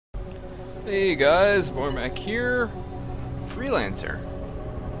Hey guys, Bormac here. Freelancer.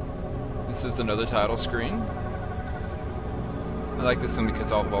 This is another title screen. I like this one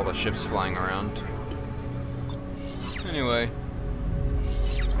because of all the ships flying around. Anyway,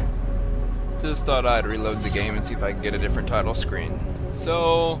 just thought I'd reload the game and see if I can get a different title screen.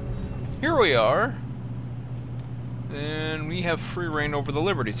 So, here we are. And we have free reign over the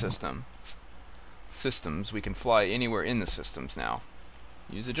Liberty system. We can fly anywhere in the systems now.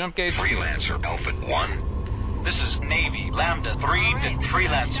 Use a jump gate. Freelancer Alpha 1. This is Navy Lambda 3 to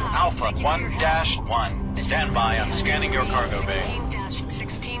Freelancer Alpha 1-1. Stand by, I'm scanning your cargo bay.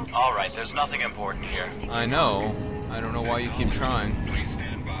 Alright, there's nothing important here. I know. I don't know why you keep trying. Please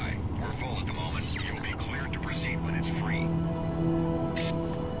stand by. We're full at the moment. You'll be cleared to proceed when it's free.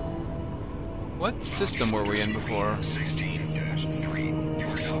 What system were we in before? 16-3. You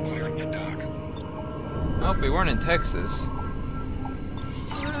are now cleared to dock. Nope, we weren't in Texas.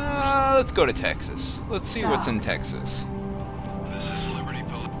 Let's go to Texas. Let's see what's in Texas. This is Liberty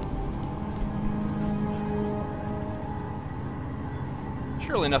Post.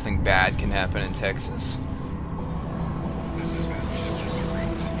 Surely nothing bad can happen in Texas.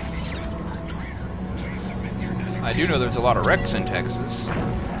 I do know there's a lot of wrecks in Texas.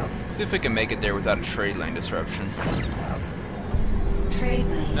 See if we can make it there without a trade lane disruption.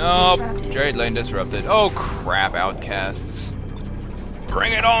 Nope, trade lane disrupted. Oh crap, outcasts.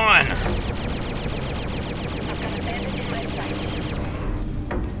 Bring it on!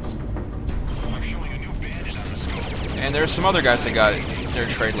 And there's some other guys that got their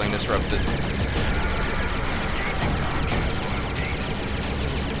trade lane disrupted.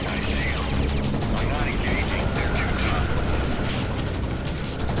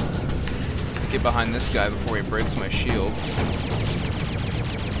 Get behind this guy before he breaks my shield.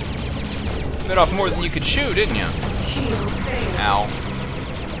 Bit off more than you could chew, didn't you? Ow.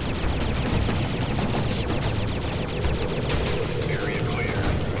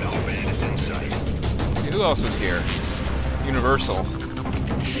 Who else was here? Universal.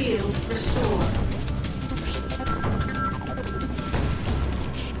 Shield restored.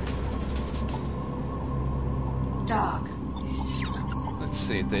 Dock. Let's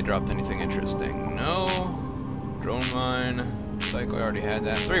see if they dropped anything interesting. No. Drone mine. Looks like we already had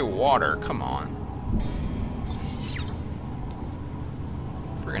that. 3 water. Come on.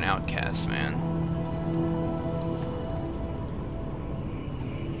 Friggin' outcasts, man.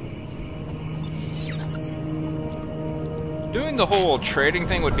 Doing the whole trading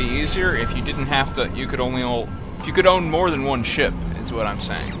thing would be easier if you didn't have to. You could if you could own more than one ship, is what I'm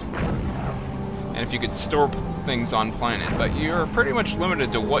saying. And if you could store things on planet, but you're pretty much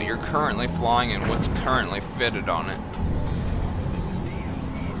limited to what you're currently flying and what's currently fitted on it.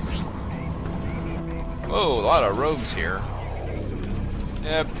 Whoa, a lot of rogues here.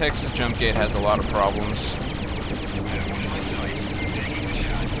 Yep, Texas jump gate has a lot of problems.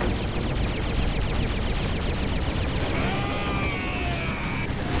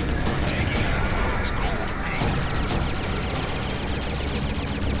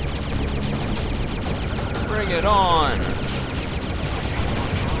 Bring it on!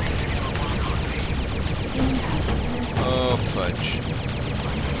 Oh, fudge.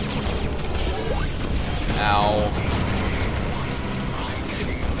 Ow.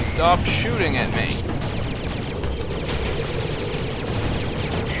 Stop shooting at me.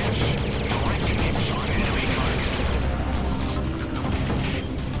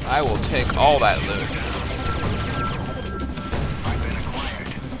 I will take all that loot.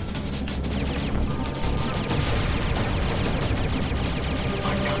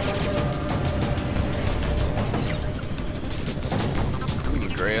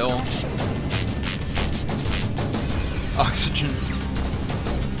 Grail. Oxygen.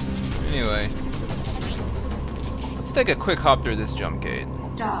 Anyway, let's take a quick hop through this jump gate.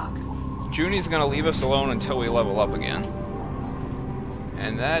 Dock. Junie's gonna leave us alone until we level up again.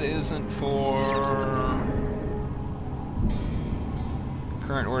 And that isn't for...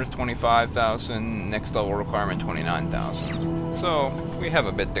 Current worth 25,000, next level requirement 29,000. So, we have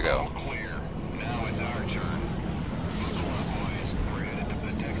a bit to go. Clear. Now it's our turn. We're headed to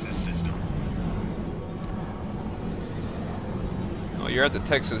the Texas system. Well, you're at the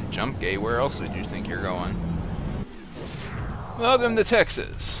Texas jump gate. Where else did you think you're going? Welcome to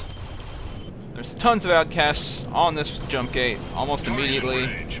Texas. There's tons of outcasts on this jump gate almost immediately.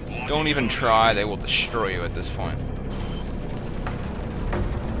 Don't even try, they will destroy you at this point.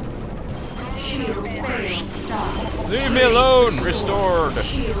 Shield failed. Dock. Leave me alone! Restored!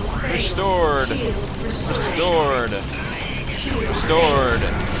 Shield failed. Restored! Shield Restored! Restored! Shield restored.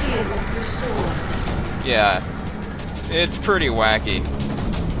 Yeah. It's pretty wacky.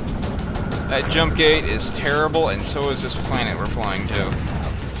 That jump gate is terrible, and so is this planet we're flying to.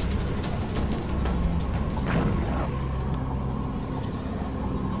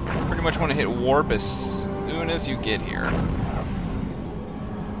 Pretty much want to hit warp as soon as you get here.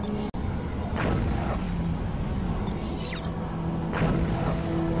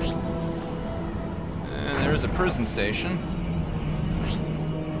 And there's a prison station.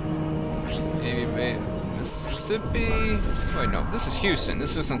 Maybe Mississippi. Wait, no, this is Houston.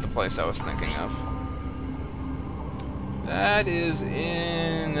 This isn't the place I was thinking of. That is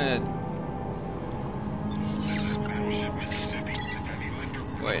in.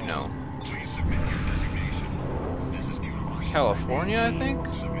 Wait, no. California, I think?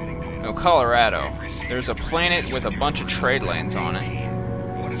 No, Colorado. There's a planet with a bunch of trade lanes on it.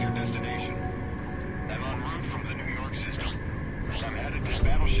 What is your destination? I'm en route from the New York system. I'm headed to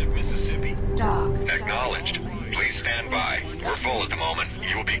Battleship Mississippi. Dock. Acknowledged. Please stand by. We're full at the moment.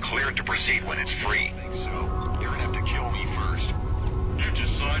 You will be cleared to proceed when it's free. So, you're gonna have to kill me first. You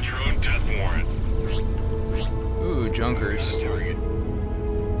just signed your own death warrant. Ooh, junkers.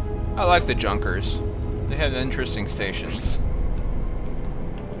 I like the junkers. They have interesting stations.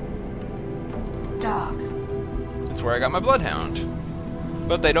 Dock. That's where I got my bloodhound.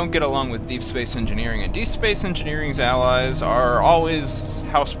 But they don't get along with Deep Space Engineering, and Deep Space Engineering's allies are always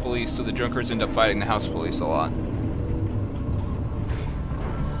house police, so the junkers end up fighting the house police a lot.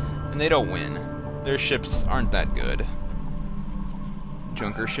 And they don't win. Their ships aren't that good.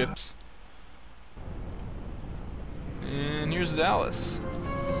 Junker ships. And here's Dallas.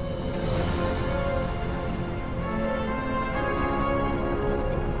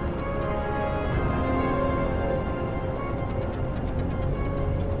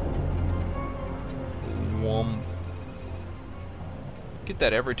 Get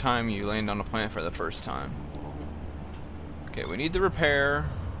that every time you land on a planet for the first time. Okay, we need the repair.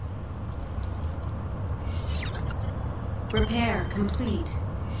 Repair complete.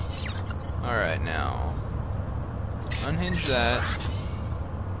 Alright, now. Unhinge that.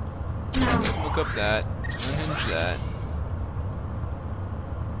 Mounted. Hook up that. Unhinge that.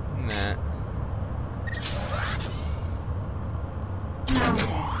 And that.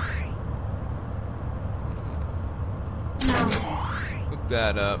 Mounted. Mounted. Hook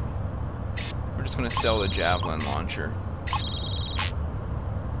that up. We're just gonna sell the Javelin launcher.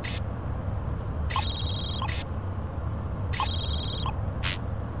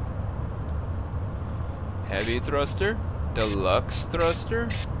 Heavy thruster, deluxe thruster.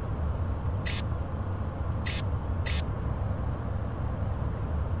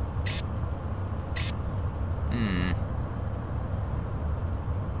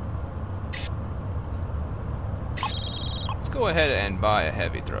 Let's go ahead and buy a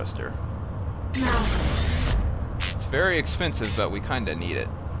heavy thruster. Mounted. It's very expensive, but we kinda need it.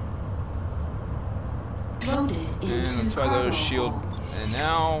 Loaded And into that's why cargo those shield. hold. And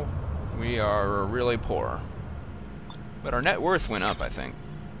now we are really poor. But our net worth went up, I think.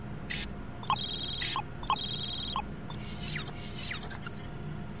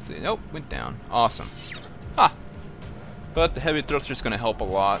 See, nope, went down. Awesome. Ha! But the heavy thruster is going to help a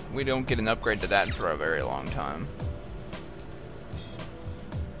lot. We don't get an upgrade to that for a very long time.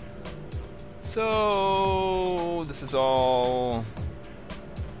 So this is all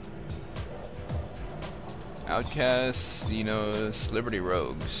Outcasts, Xenos, Liberty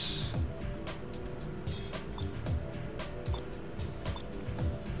Rogues.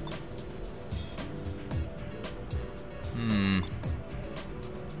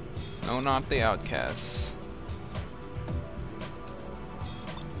 No, not the Outcasts.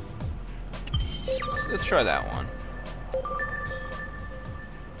 Let's try that one.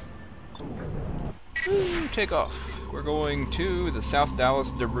 Woo, take off. We're going to the South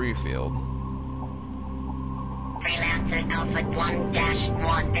Dallas debris field. Freelancer Alpha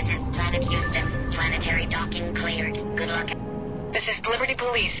 1-1. This is Planet Houston. Planetary docking cleared. Good luck. This is Liberty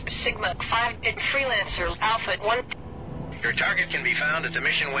Police, Sigma 5, Freelancer, Alpha 1. Your target can be found at the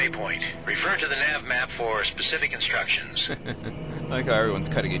mission waypoint. Refer to the nav map for specific instructions. I like how everyone's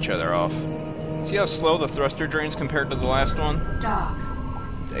cutting each other off. See how slow the thruster drains compared to the last one? Dock.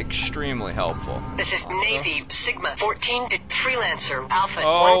 It's extremely helpful. This is Navy, Sigma 14, Freelancer, Alpha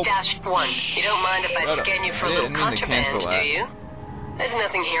Oh, 1-1. You don't mind if I shut up. scan you for a Yeah, little I didn't mean to contraband, cancel do that. you? There's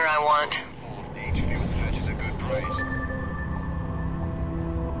nothing here I want. Fuel patch is a good price.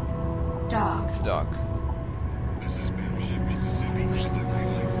 Dock. Stuck. This is Battleship Mississippi.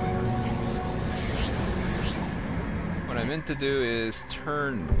 What I meant to do is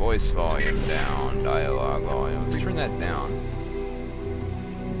turn voice volume down, dialogue volume. Let's turn that down.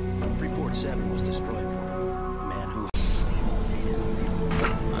 Freeport 7 was destroyed for a man who...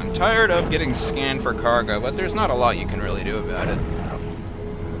 I'm tired of getting scanned for cargo, but there's not a lot you can really do about it.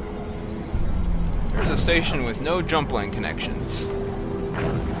 There's a station with no jump lane connections.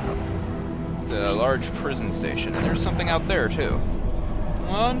 It's a large prison station, and there's something out there, too.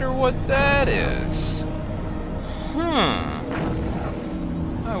 Wonder what that is. I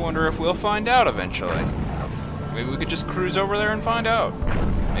wonder if we'll find out eventually. Maybe we could just cruise over there and find out.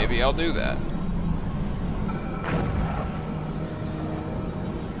 Maybe I'll do that.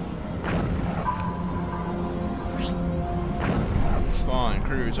 Spawn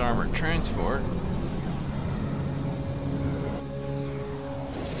cruise armored transport.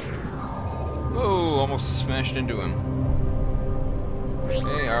 Whoa, almost smashed into him.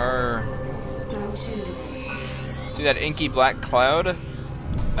 They are... See that inky black cloud?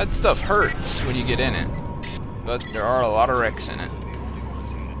 That stuff hurts when you get in it. But there are a lot of wrecks in it.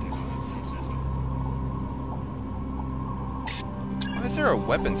 Why is there a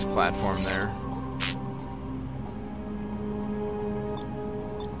weapons platform there?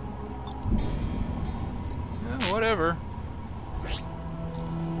 Yeah, whatever.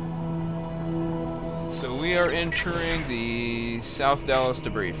 So we are entering the South Dallas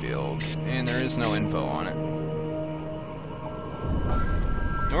debris field, and there is no info on it.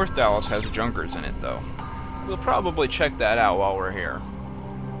 North Dallas has junkers in it, though. We'll probably check that out while we're here.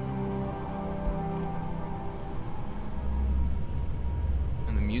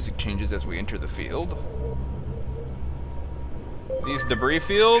 And the music changes as we enter the field. These debris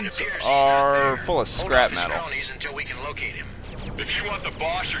fields are full of scrap metal. Until we can locate him. If you want the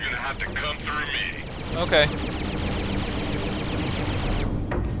boss, you're gonna have to come through me. Okay.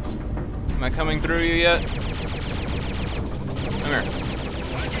 Am I coming through you yet? Come here.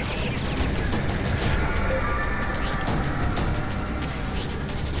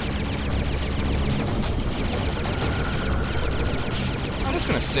 I'm just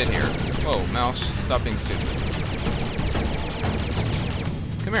gonna sit here. Whoa, mouse, stop being stupid.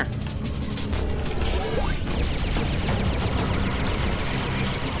 Come here.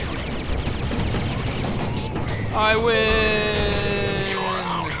 I win! You're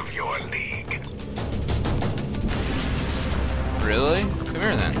out of your league. Really? Come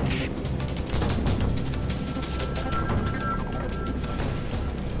here then.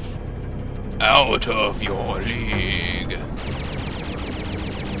 Out of your league.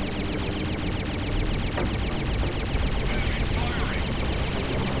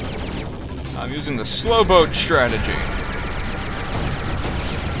 I'm using the slow boat strategy.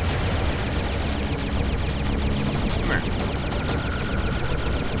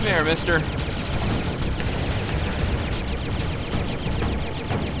 Come here, mister.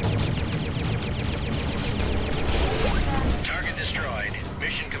 Target destroyed.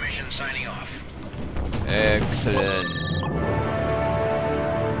 Mission commission signing off. Excellent.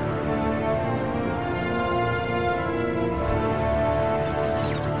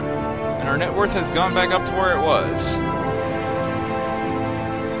 And our net worth has gone back up to where it was.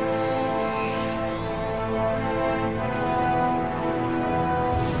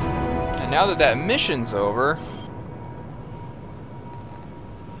 Now that that mission's over,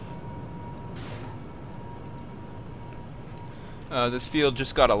 this field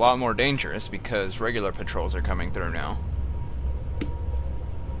just got a lot more dangerous because regular patrols are coming through now.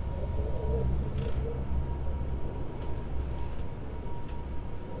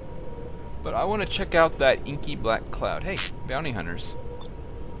 But I want to check out that inky black cloud. Hey, bounty hunters.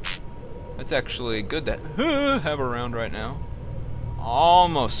 That's actually good that have around right now.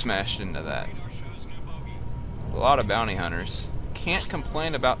 Almost smashed into that. A lot of bounty hunters. Can't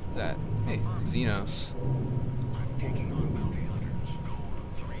complain about that. Hey, Xenos.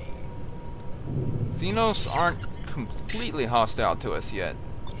 Xenos aren't completely hostile to us yet.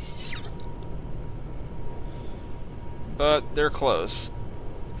 But they're close.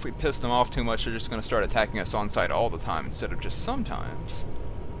 If we piss them off too much, they're just going to start attacking us on site all the time instead of just sometimes.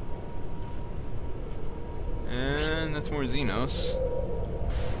 And that's more Xenos.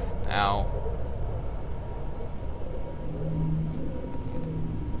 Ow.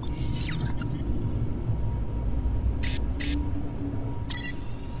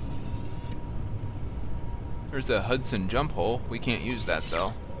 There's a Hudson jump hole. We can't use that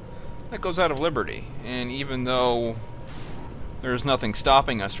though. That goes out of Liberty. And even though there's nothing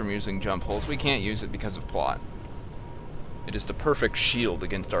stopping us from using jump holes, we can't use it because of plot. It is the perfect shield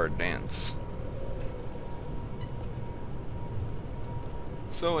against our advance.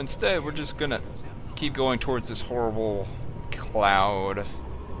 So instead, we're just gonna keep going towards this horrible cloud.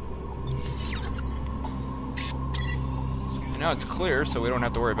 And now it's clear, so we don't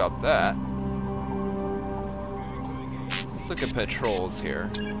have to worry about that. look at patrols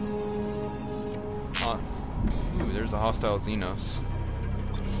here. Ooh, there's a hostile Xenos.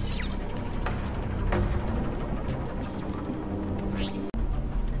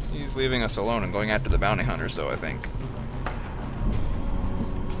 He's leaving us alone and going after the bounty hunters, though, I think.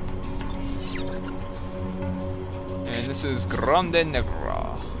 And this is Grande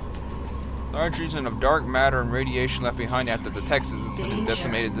Negra. Large region of dark matter and radiation left behind after the Texas incident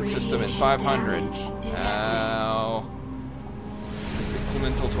decimated the system in 500. Ow. It's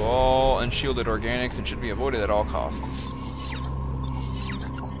incremental to all unshielded organics and should be avoided at all costs.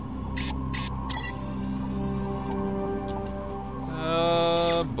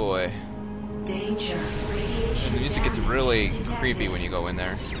 Oh boy. Danger. And the music gets really creepy when you go in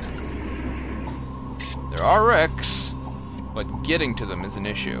there. There are wrecks, but getting to them is an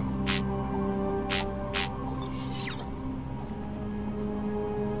issue.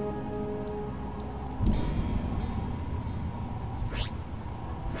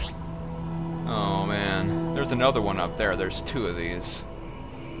 Oh man, there's another one up there. There's two of these.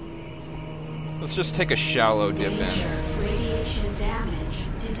 Let's just take a shallow dip in. Radiation damage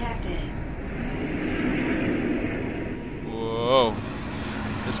detected. Whoa.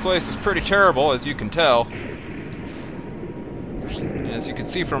 This place is pretty terrible, as you can tell. And as you can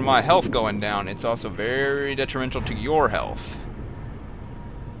see from my health going down, it's also very detrimental to your health.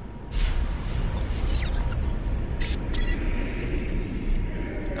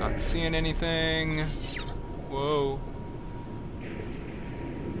 Not seeing anything. Whoa.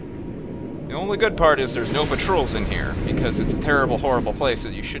 The only good part is there's no patrols in here, because it's a terrible, horrible place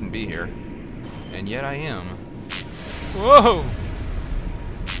that you shouldn't be here. And yet I am. Whoa!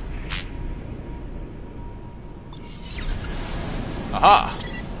 Aha!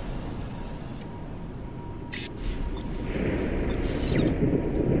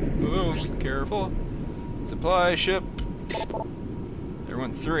 Ooh, careful. Supply ship. There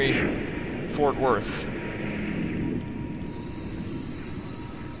went 3. Fort Worth.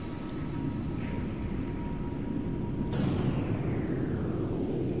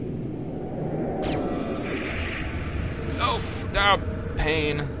 Oh! Ah!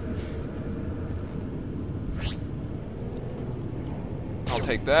 Pain. I'll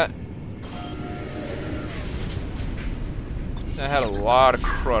take that. That had a lot of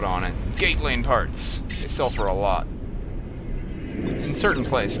crud on it. Gate lane parts. They sell for a lot. In certain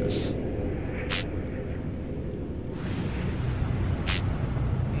places.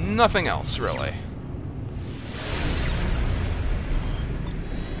 Nothing else, really.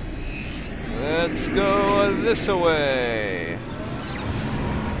 Let's go this way.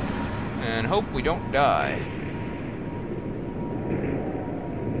 And hope we don't die.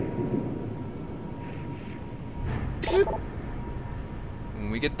 When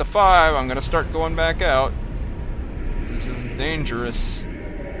we get to 5, I'm gonna start going back out. This is dangerous.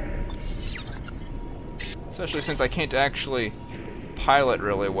 Especially since I can't actually pilot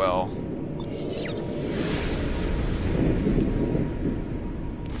really well.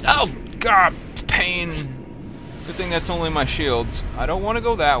 Oh, God! Pain! Good thing that's only my shields. I don't want to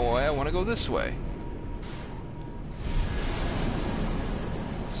go that way, I want to go this way.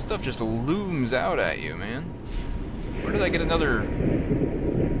 Stuff just looms out at you, man. Where did I get another...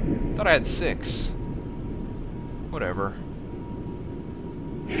 Thought I had 6. Whatever.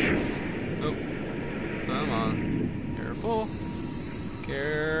 Oh. Come on. Careful.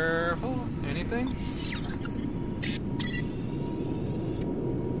 Careful. Anything?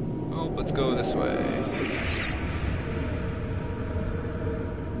 Oh, let's go this way.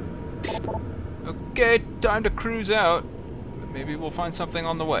 Okay, time to cruise out. But maybe we'll find something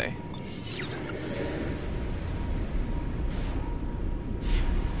on the way.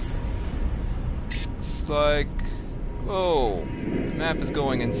 It's like... Whoa, the map is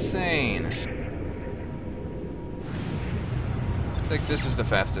going insane. I think this is the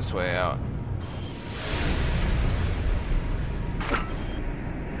fastest way out.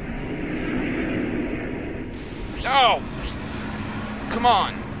 Oh! Come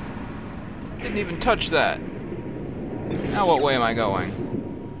on! Didn't even touch that. Now what way am I going?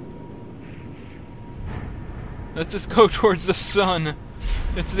 Let's just go towards the sun.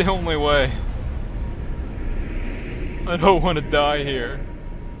 It's the only way. I don't want to die here.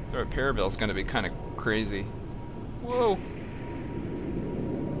 The repair bill's gonna be kind of crazy. Whoa.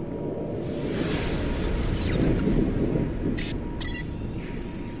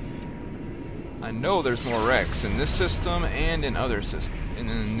 I know there's more wrecks in this system and in other systems, and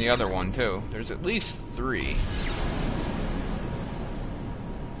in the other one too. There's at least 3.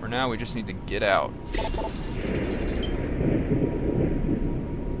 For now, we just need to get out.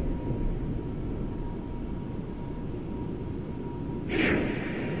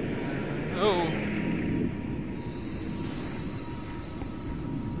 Oh.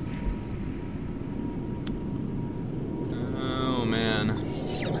 Oh, man.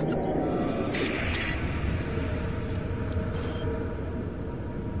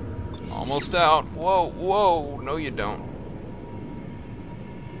 Almost out. Whoa, whoa. No, you don't.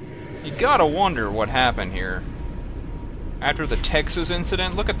 You gotta wonder what happened here. After the Texas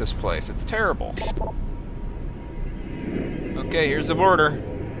incident, look at this place. It's terrible. Okay, here's the border.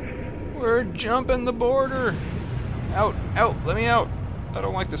 We're jumping the border. Out, out, let me out. I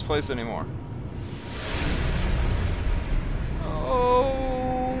don't like this place anymore. Oh,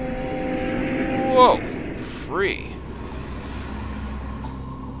 whoa, free.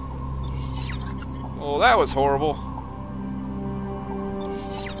 Well, that was horrible.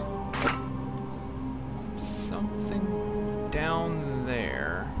 Something down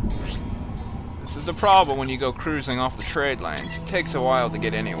there. This is the problem when you go cruising off the trade lanes. It takes a while to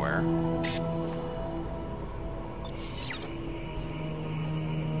get anywhere.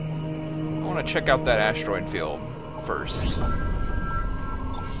 I want to check out that asteroid field first.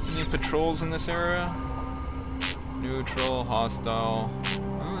 Any patrols in this area? Neutral, hostile.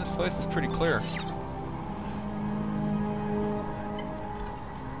 Oh, this place is pretty clear.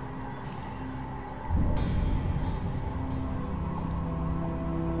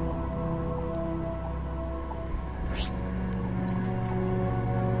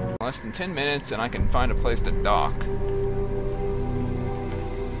 Less than 10 minutes and I can find a place to dock.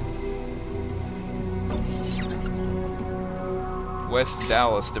 West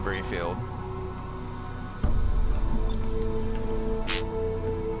Dallas debris field.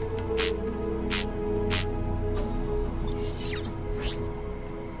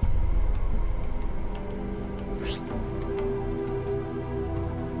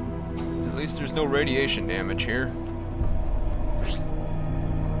 At least there's no radiation damage here.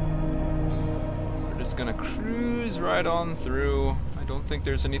 Gonna cruise right on through. I don't think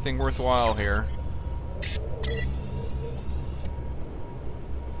there's anything worthwhile here.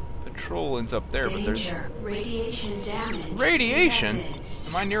 Patrol ends up there, but there's radiation damage. Radiation? Detected.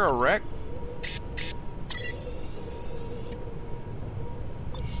 Am I near a wreck?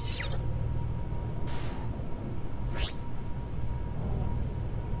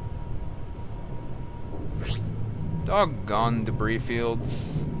 Doggone debris fields.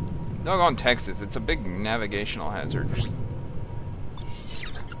 Doggone Texas, it's a big navigational hazard.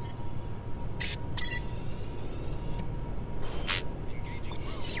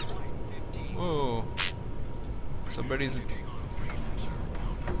 Whoa. Somebody's...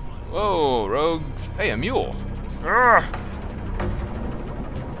 Whoa, rogues. Hey, a mule. Urgh.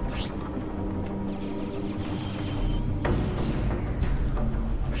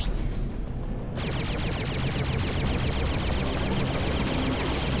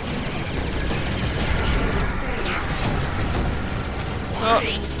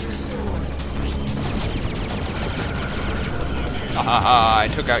 Haha, I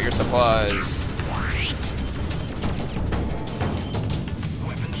took out your supplies.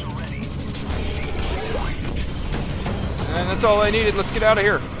 And that's all I needed. Let's get out of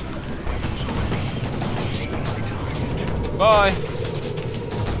here. Bye.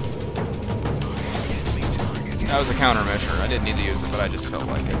 That was a countermeasure. I didn't need to use it, but I just felt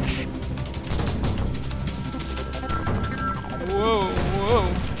like it. Whoa, whoa.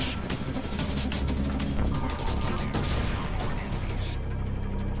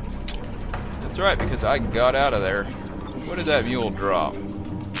 That's right, because I got out of there. What did that mule drop?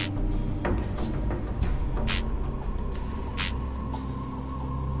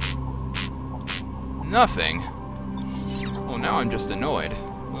 Nothing. Well, now I'm just annoyed.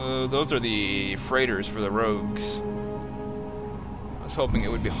 Those are the freighters for the rogues. I was hoping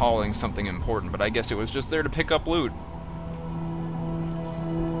it would be hauling something important, but I guess it was just there to pick up loot.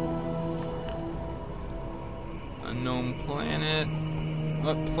 Unknown planet.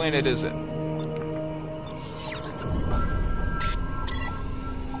 What planet is it?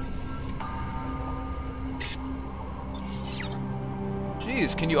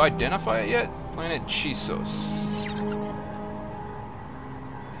 Jeez, can you identify it yet? Planet Chisos.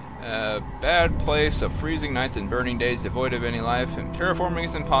 A bad place of freezing nights and burning days devoid of any life, and terraforming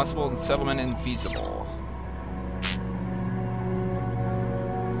is impossible and settlement infeasible.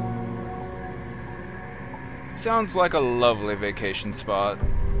 Sounds like a lovely vacation spot.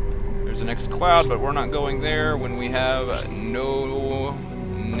 There's an X cloud, but we're not going there when we have no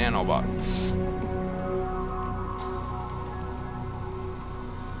nanobots.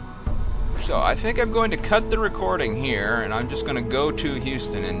 So I think I'm going to cut the recording here, and I'm just going to go to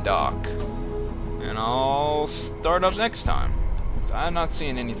Houston and dock. And I'll start up next time. 'Cause I'm not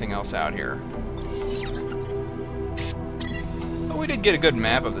seeing anything else out here. But we did get a good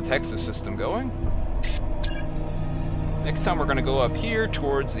map of the Texas system going. Next time we're going to go up here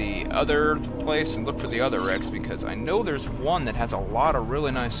towards the other place and look for the other wrecks, because I know there's one that has a lot of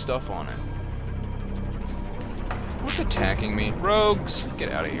really nice stuff on it. What's attacking me? Rogues!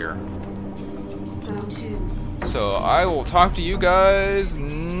 Get out of here. Go to. So I will talk to you guys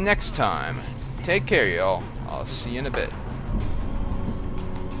next time. Take care, y'all. I'll see you in a bit.